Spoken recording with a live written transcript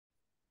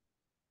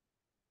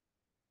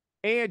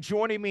And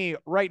joining me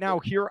right now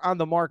here on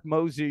the Mark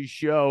Moses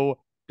Show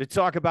to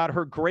talk about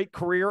her great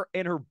career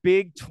and her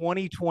big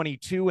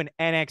 2022 in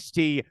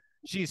NXT.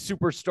 She's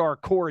superstar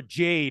Cora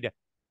Jade.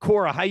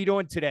 Cora, how you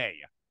doing today?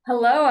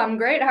 Hello, I'm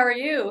great. How are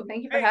you?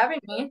 Thank you for Hey, having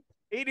me.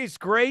 it is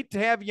great to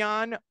have you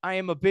on. I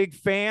am a big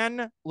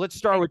fan. Let's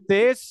start Thank with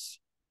this.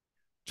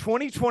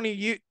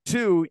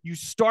 2022, you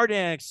started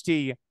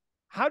NXT.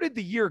 How did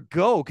the year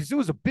go? Because it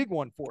was a big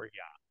one for you.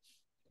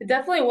 It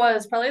definitely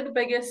was probably the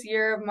biggest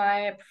year of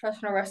my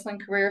professional wrestling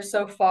career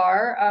so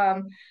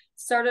far.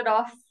 Started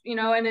off, in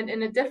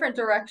a different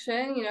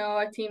direction.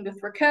 I teamed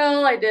with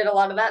Raquel. I did a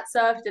lot of that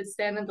stuff, did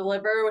stand and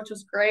deliver, which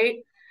was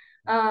great.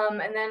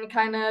 And then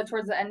kind of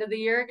towards the end of the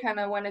year, kind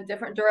of went a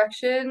different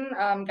direction.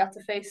 Got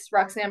to face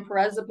Roxanne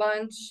Perez a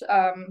bunch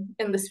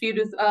in this feud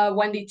with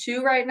Wendy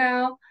Chu right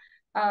now.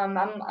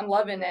 I'm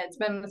loving it.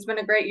 It's been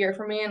a great year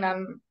for me, and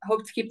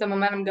hope to keep the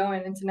momentum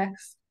going into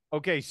next.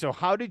 Okay, so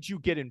how did you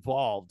get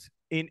involved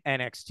in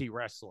NXT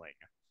wrestling?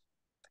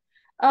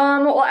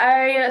 Well,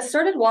 I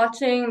started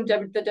watching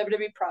the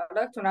WWE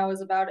product when I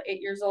was about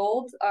 8 years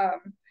old.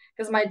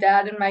 Because my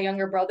dad and my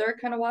younger brother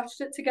kind of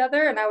watched it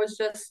together, and I was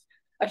just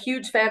a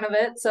huge fan of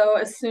it. So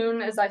as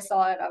soon as I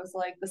saw it, I was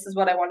like, this is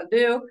what I want to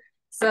do.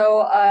 So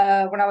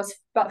when I was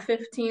about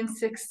 15,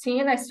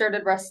 16, I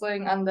started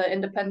wrestling on the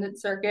independent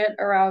circuit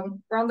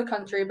around the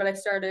country, but I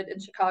started in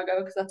Chicago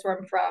because that's where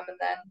I'm from. And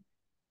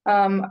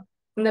then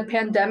in the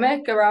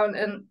pandemic around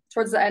and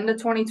towards the end of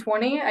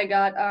 2020, I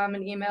got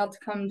an email to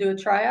come do a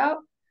tryout,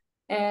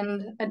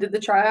 and I did the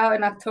tryout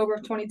in October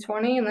of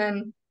 2020, and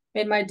then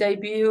made my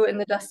debut in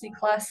the Dusty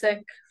Classic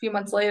a few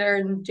months later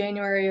in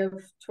January of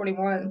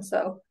 21.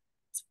 So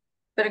it's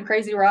been a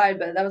crazy ride,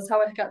 but that was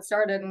how I got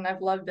started, and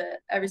I've loved it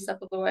every step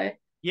of the way.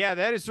 Yeah,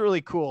 that is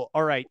really cool.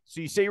 All right.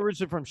 So you say you're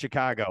originally from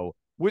Chicago.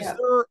 Was Yeah.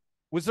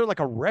 there like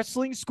a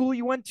wrestling school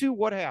you went to?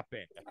 What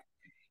happened?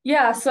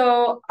 Yeah,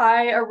 so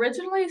I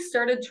originally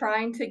started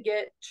trying to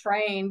get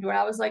trained when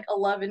I was like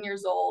 11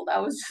 years old. I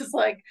was just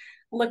like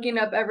looking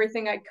up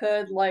everything I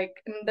could, like,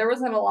 and there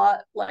wasn't a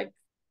lot like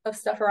of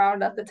stuff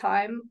around at the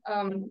time,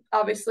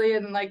 obviously,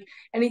 and like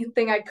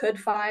anything I could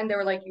find, they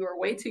were like, you were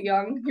way too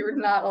young. You were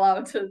not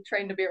allowed to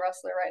train to be a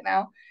wrestler right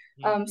now.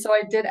 Hmm. So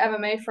I did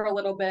MMA for a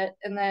little bit,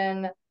 and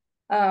then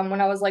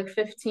when I was like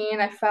 15,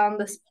 I found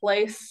this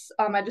place.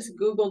 I just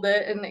Googled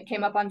it and it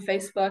came up on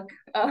Facebook.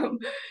 Huh.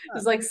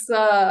 It's like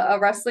a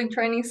wrestling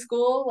training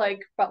school,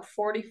 like about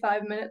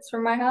 45 minutes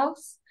from my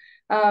house.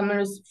 It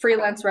was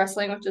freelance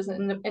wrestling, which is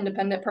an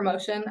independent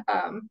promotion.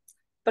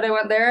 But I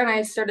went there and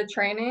I started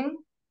training,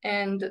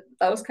 and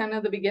that was kind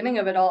of the beginning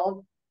of it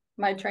all.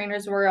 My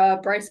trainers were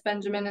Bryce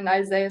Benjamin and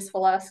Isaiah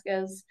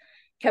Velasquez,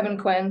 Kevin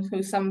Quinn,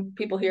 who some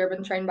people here have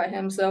been trained by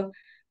him. So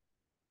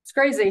it's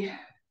crazy.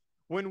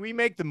 When we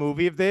make the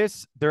movie of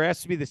this, there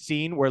has to be the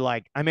scene where,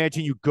 like, I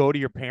imagine you go to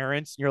your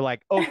parents and you're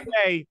like,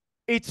 okay,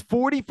 it's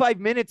 45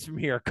 minutes from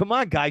here. Come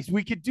on, guys,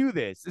 we could do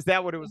this. Is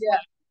that what it was Yeah.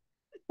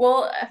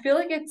 Well, I feel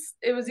like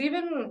it was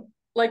even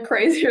like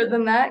crazier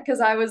than that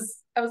because I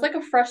was like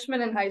a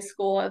freshman in high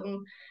school,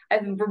 and I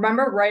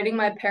remember writing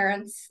my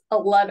parents a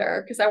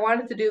letter because I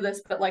wanted to do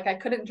this, but like I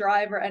couldn't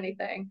drive or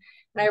anything.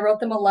 And I like? wrote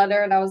them a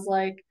letter and I was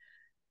like,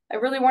 I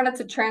really wanted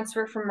to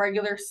transfer from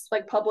regular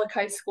like public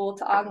high school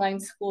to online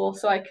school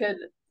so I could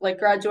like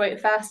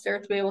graduate faster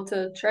to be able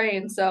to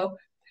train. So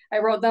I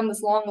wrote them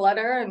this long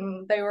letter,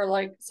 and they were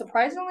like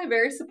surprisingly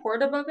very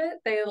supportive of it.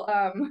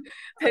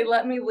 They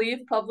let me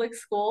leave public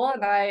school,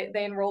 and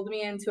they enrolled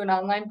me into an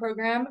online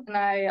program, and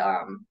I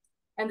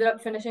ended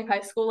up finishing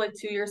high school like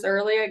 2 years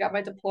early. I got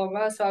my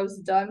diploma, so I was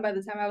done by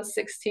the time I was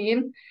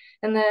 16.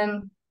 And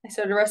then I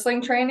started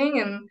wrestling training,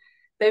 and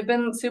they've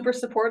been super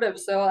supportive.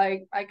 So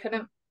I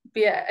couldn't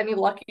be any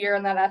luckier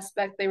in that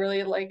aspect. They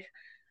really like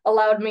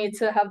allowed me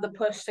to have the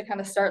push to kind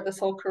of start this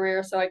whole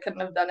career, so I couldn't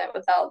have done it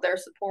without their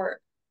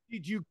support.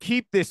 Did you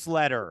keep this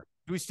letter?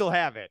 Do we still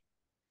have it?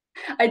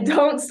 I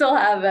don't still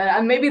have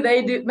it. Maybe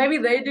they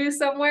do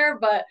somewhere,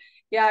 but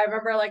yeah, I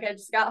remember like I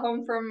just got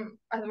home from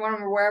I don't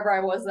remember wherever I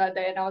was that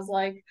day, and I was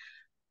like,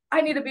 I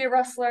need to be a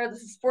wrestler.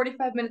 This is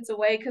 45 minutes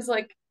away because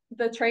like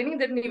the training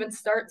didn't even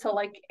start till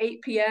like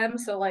 8 p.m.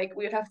 So like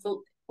we would have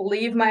to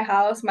leave my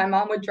house. My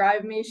mom would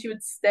drive me. She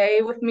would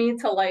stay with me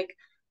till like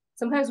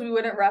sometimes we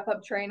wouldn't wrap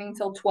up training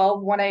till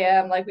 12, 1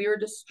 a.m. Like we were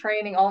just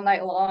training all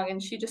night long,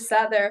 and she just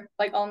sat there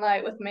like all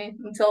night with me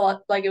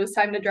until like it was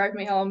time to drive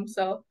me home.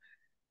 So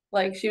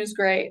like she was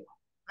great.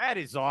 That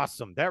is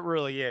awesome. That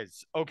really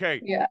is. Okay.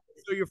 Yeah.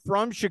 So you're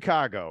from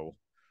Chicago.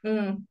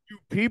 Mm. Do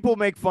people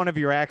make fun of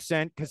your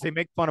accent? Because they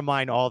make fun of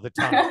mine all the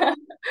time.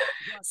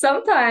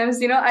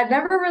 Sometimes, I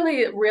never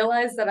really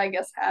realized that I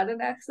guess had an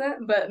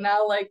accent, but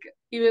now like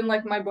even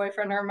like my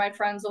boyfriend or my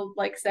friends will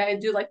like say I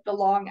do like the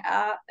long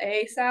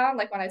a sound,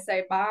 like when I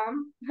say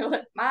mom, they're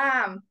like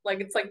mom, like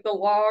it's like the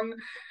long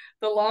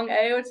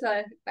a, which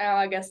I now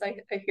I guess I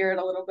hear it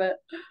a little bit.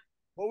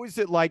 What was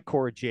it like,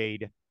 Cora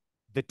Jade,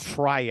 the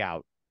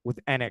tryout with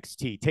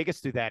NXT? Take us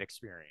through that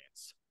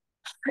experience.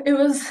 It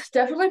was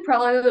definitely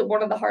probably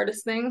one of the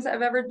hardest things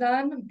I've ever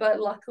done, but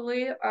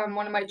luckily,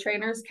 one of my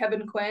trainers,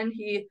 Kevin Quinn,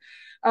 he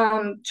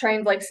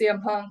trained like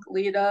CM Punk,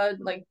 Lita,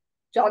 like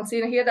John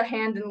Cena. He had a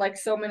hand in like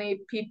so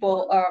many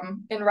people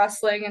in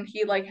wrestling, and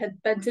he like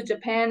had been to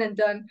Japan and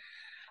done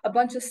a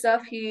bunch of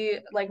stuff. He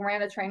like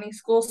ran a training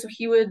school, so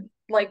he would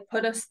like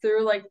put us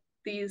through like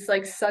these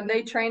like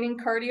Sunday training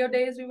cardio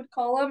days, we would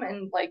call them,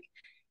 and like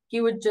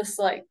he would just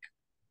like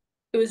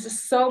it was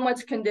just so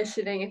much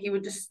conditioning, and he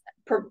would just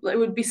it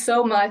would be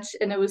so much,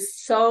 and it was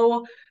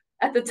so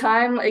at the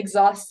time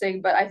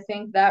exhausting, but I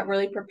think that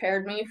really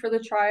prepared me for the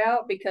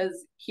tryout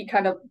because he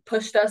kind of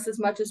pushed us as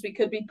much as we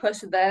could be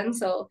pushed then,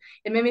 so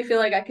it made me feel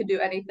like I could do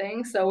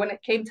anything. So when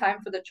it came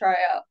time for the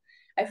tryout,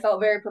 I felt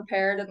very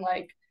prepared, and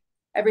like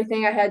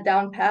everything I had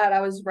down pat.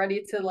 I was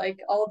ready to like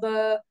all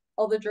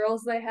the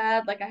drills they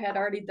had, like I had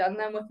already done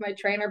them with my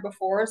trainer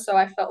before, so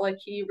I felt like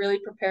he really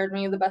prepared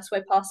me the best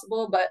way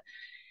possible. But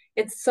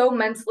it's so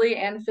mentally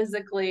and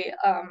physically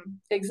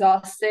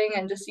exhausting,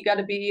 and just you got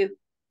to be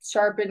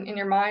sharp in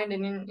your mind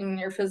and in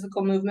your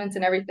physical movements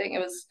and everything. It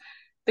was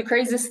the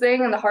craziest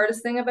thing and the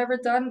hardest thing I've ever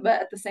done,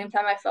 but at the same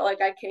time I felt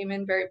like I came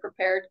in very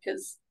prepared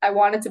because I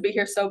wanted to be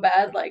here so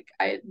bad. Like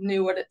I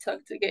knew what it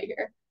took to get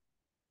here.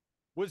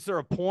 Was there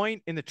a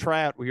point in the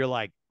tryout where you're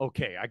like,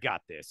 okay, I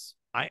got this.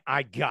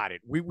 I got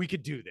it. We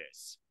could do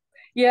this.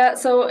 Yeah,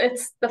 so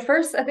it's the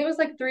first, I think it was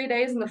like 3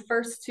 days, and the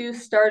first two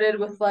started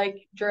with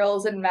like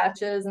drills and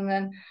matches, and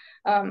then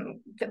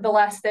the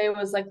last day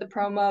was like the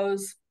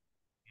promos.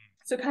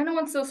 So kind of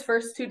once those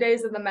first 2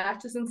 days of the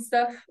matches and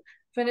stuff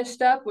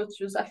finished up, which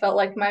was I felt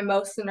like my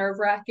most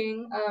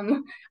nerve-wracking,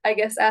 I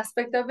guess,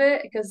 aspect of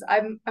it, because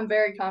I'm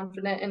very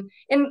confident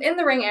in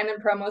the ring and in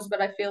promos,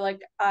 but I feel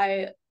like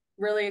I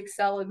really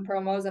excel in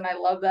promos, and I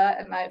love that,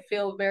 and I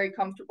feel very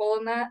comfortable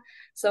in that.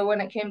 So when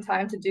it came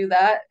time to do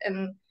that,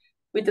 and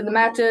we did the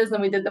matches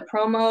and we did the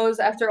promos,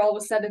 after all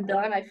was said and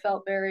done, I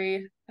felt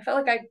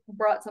like I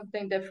brought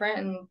something different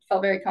and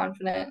felt very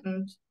confident,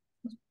 and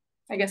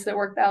I guess it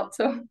worked out.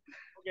 So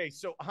Okay,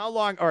 so how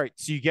long? All right,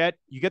 so you get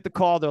the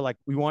call. They're like,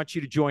 we want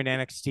you to join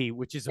NXT,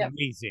 which is yep.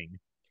 amazing.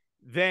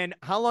 Then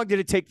how long did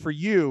it take for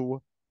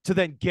you to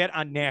then get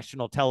on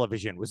national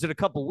television? Was it a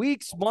couple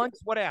weeks, months?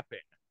 What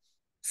happened?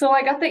 So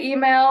I got the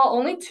email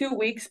only 2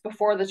 weeks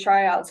before the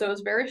tryout, so it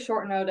was very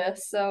short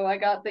notice. So I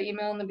got the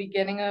email in the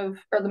beginning of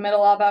or the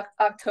middle of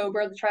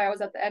October. The tryout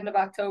was at the end of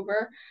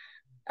October,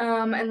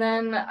 and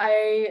then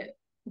I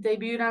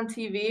debuted on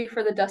TV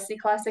for the Dusty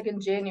Classic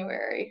in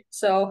January.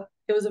 So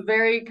it was a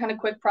very kind of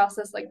quick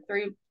process, like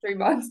three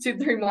months, 2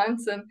 3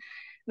 months, and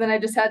then I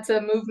just had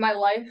to move my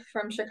life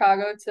from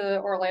Chicago to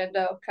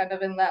Orlando, kind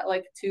of in that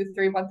like 2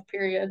 3 month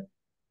period.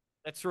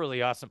 That's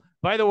really awesome.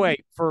 By the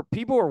way, for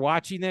people who are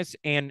watching this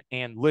and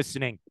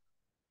listening,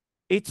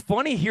 it's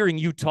funny hearing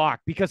you talk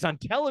because on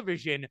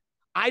television,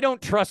 I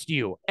don't trust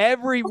you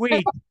every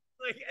week.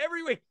 Like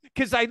every week.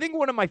 Because I think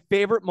one of my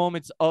favorite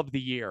moments of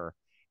the year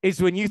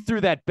is when you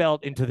threw that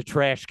belt into the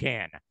trash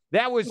can.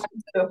 That was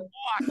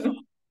awesome.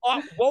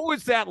 What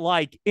was that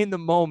like in the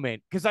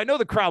moment? Because I know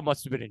the crowd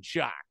must have been in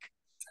shock.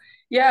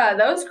 Yeah,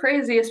 that was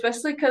crazy,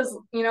 especially because,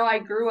 I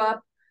grew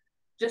up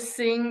just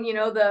seeing,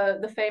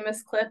 the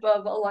famous clip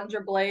of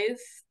Alundra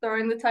Blaze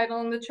throwing the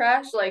title in the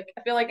trash. Like,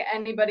 I feel like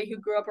anybody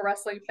who grew up a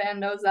wrestling fan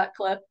knows that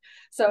clip.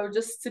 So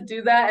just to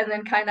do that and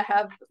then kind of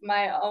have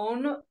my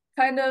own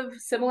kind of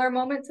similar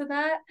moment to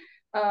that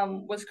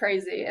was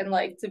crazy. And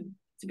like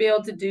to be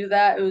able to do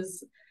that, it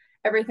was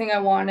everything I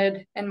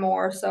wanted and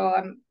more. So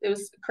it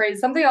was crazy.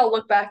 Something I'll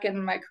look back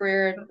in my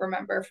career and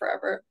remember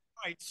forever.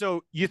 All right.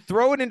 So you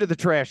throw it into the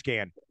trash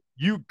can,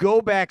 you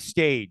go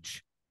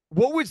backstage.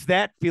 What was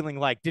that feeling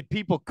like? Did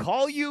people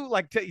call you?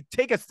 Like,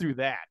 take us through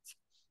that.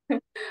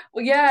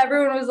 Well, yeah,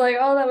 everyone was like,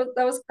 "Oh,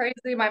 that was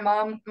crazy." My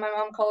mom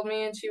called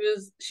me, and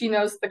she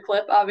knows the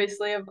clip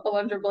obviously of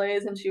Alundra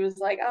Blaze, and she was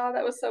like, "Oh,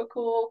 that was so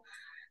cool."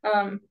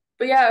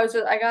 But yeah, it was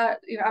just I got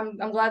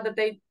I'm glad that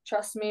they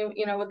trust me,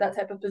 with that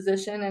type of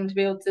position and to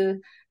be able to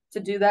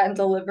do that and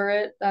deliver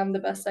it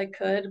the best I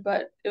could.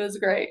 But it was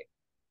great.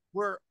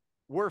 Were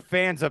were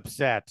fans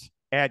upset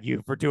at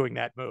you for doing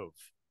that move?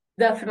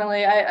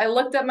 Definitely. I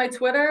looked at my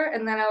Twitter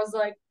and then I was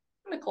like,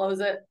 I'm gonna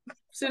close it. As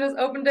soon as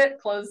opened it,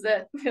 closed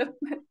it.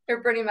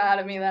 They're pretty mad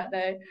at me that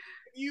day.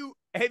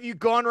 Have you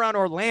gone around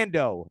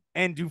Orlando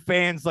and do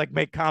fans like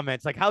make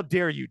comments like, how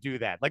dare you do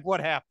that? Like,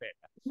 what happened?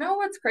 You know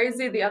what's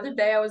crazy? The other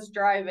day I was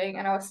driving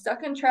and I was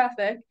stuck in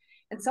traffic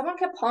and someone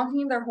kept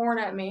honking their horn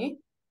at me.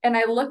 And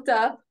I looked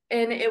up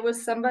and it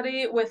was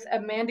somebody with a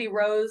Mandy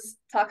Rose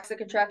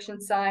toxic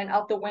attraction sign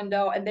out the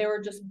window and they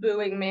were just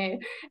booing me.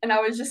 And I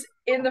was just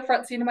in the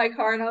front seat of my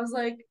car and I was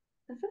like,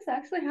 is this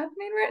actually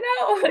happening right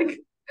now? Like,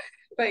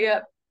 but yeah,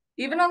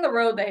 even on the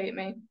road, they hate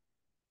me.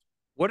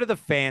 What are the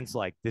fans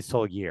like this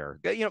whole year?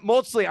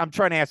 Mostly I'm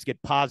trying to ask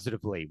it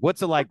positively.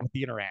 What's it like with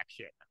the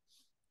interaction?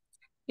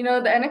 The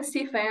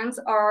NXT fans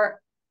are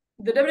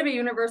the WWE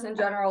universe in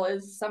general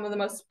is some of the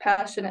most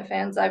passionate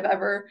fans I've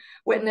ever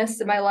witnessed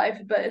in my life,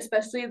 but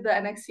especially the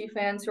NXT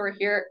fans who are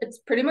here, it's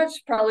pretty much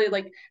probably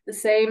like the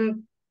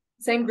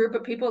same group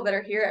of people that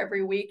are here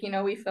every week. You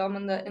know, we film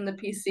in the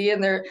PC,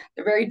 and they're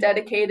very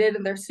dedicated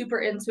and they're super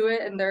into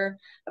it, and they're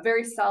a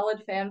very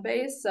solid fan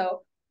base.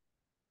 So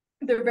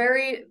they're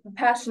very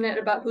passionate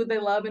about who they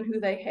love and who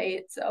they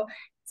hate. So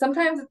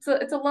sometimes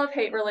it's a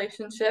love-hate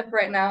relationship.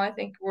 Right now, I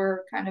think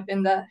we're kind of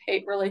in the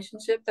hate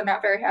relationship. They're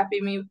not very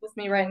happy with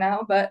me right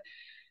now, but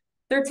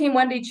they're Team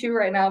Wendy Chu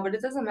right now. But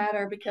it doesn't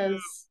matter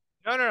because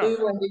No, no, no.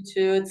 ooh, Wendy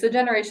Chu. It's the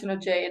generation of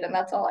Jade, and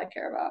that's all I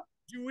care about.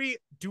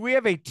 Do we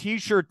have a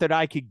T-shirt that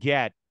I could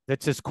get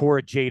that says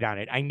Cora Jade on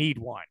it? I need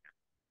one.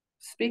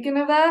 Speaking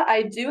of that,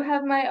 I do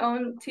have my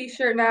own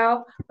T-shirt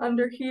now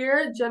under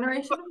here,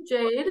 Generation of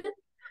Jade.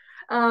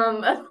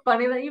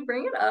 Funny that you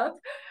bring it up.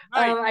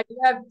 Right. I do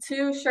have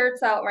two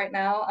shirts out right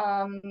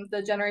now.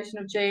 The Generation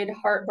of Jade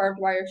Heart Barbed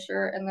Wire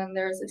shirt, and then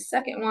there's a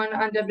second one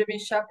on WWE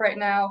Shop right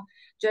now,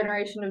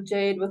 Generation of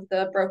Jade with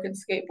the broken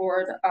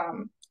skateboard.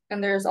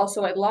 And there's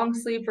also a long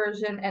sleeve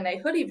version and a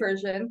hoodie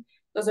version.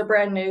 Those are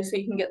brand new, so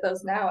you can get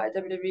those now at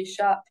WWE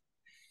Shop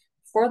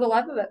for the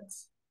live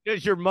events.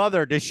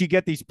 Does she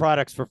get these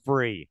products for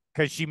free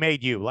because she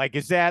made you? Like,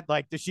 is that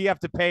like, does she have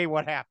to pay?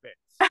 What happened?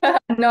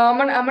 No, I'm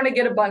gonna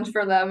get a bunch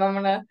for them. I'm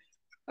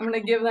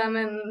gonna give them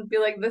and be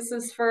like, this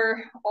is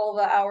for all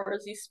the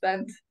hours you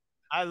spent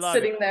I love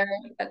it. sitting there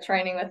at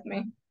training with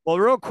me. Well,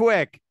 real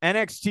quick,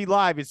 NXT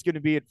Live is going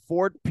to be at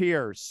Fort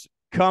Pierce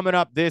coming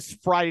up this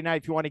Friday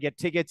night. If you want to get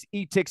tickets,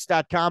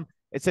 etix.com.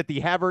 It's at the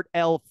Havert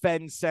L.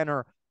 Fenn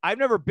Center. I've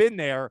never been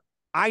there.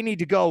 I need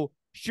to go.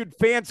 Should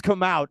fans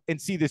come out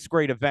and see this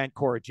great event,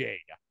 Cora Jade?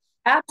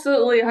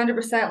 Absolutely,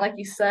 100%. Like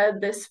you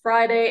said, this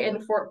Friday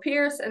in Fort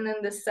Pierce, and then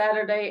this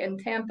Saturday in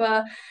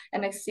Tampa,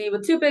 NXT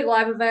with two big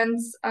live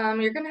events.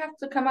 You're gonna have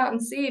to come out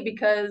and see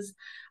because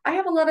I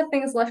have a lot of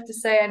things left to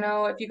say. I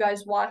know if you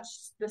guys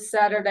watched this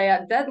Saturday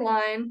at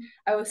Deadline,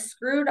 I was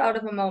screwed out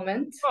of a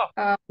moment,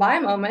 Oh, my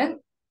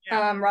moment.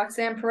 yeah.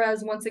 Roxanne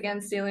Perez once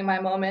again stealing my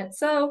moment.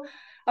 So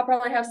I'll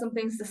probably have some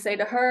things to say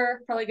to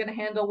her. Probably gonna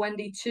handle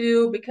Wendy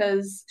too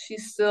because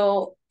she's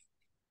still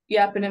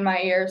yapping in my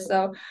ear.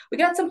 So we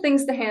got some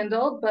things to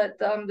handle, but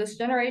this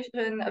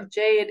generation of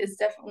Jade is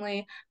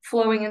definitely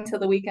flowing into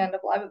the weekend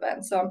of live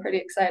events. So I'm pretty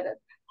excited.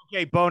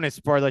 Okay, bonus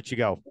before I let you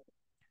go.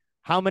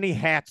 How many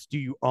hats do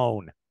you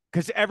own?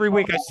 Because every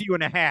week I see you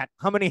in a hat.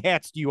 How many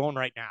hats do you own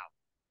right now?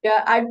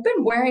 Yeah, I've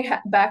been wearing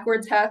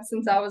backwards hats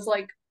since I was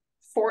like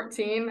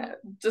 14,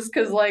 just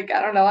because like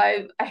I don't know,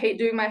 I hate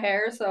doing my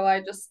hair, so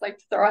I just like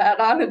to throw a hat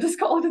on and just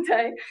call it a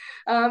day.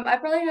 I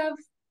probably have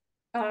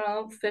I don't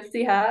know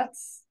 50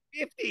 hats.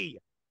 50.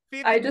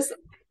 50. I just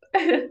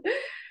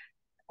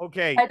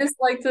Okay. I just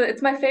like to,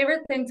 it's my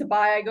favorite thing to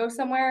buy. I go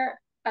somewhere,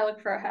 I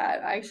look for a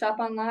hat. I shop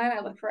online,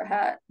 I look for a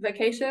hat.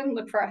 Vacation,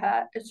 look for a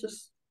hat. It's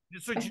just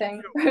This is my what you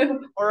thing.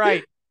 do. All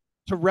right.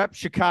 To rep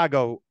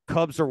Chicago,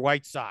 Cubs or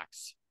White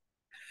Sox?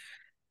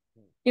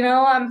 You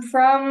know, I'm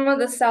from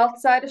the south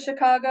side of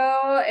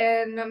Chicago,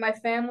 and my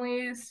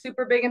family's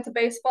super big into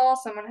baseball,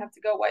 so I'm gonna have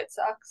to go White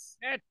Sox.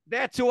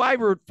 That's who I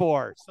root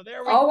for. So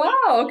there we go. Oh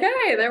wow,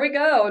 okay, there we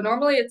go.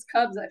 Normally it's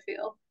Cubs, I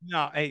feel.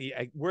 No,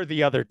 we're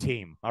the other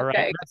team. All right.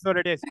 Okay. That's what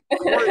it is.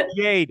 Cora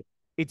Jade,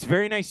 it's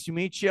very nice to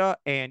meet you.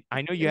 And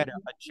I know you had a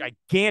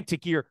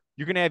gigantic year.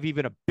 You're going to have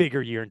even a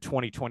bigger year in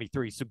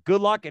 2023. So good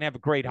luck and have a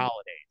great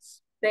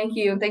holidays. Thank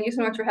you. Thank you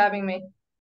so much for having me.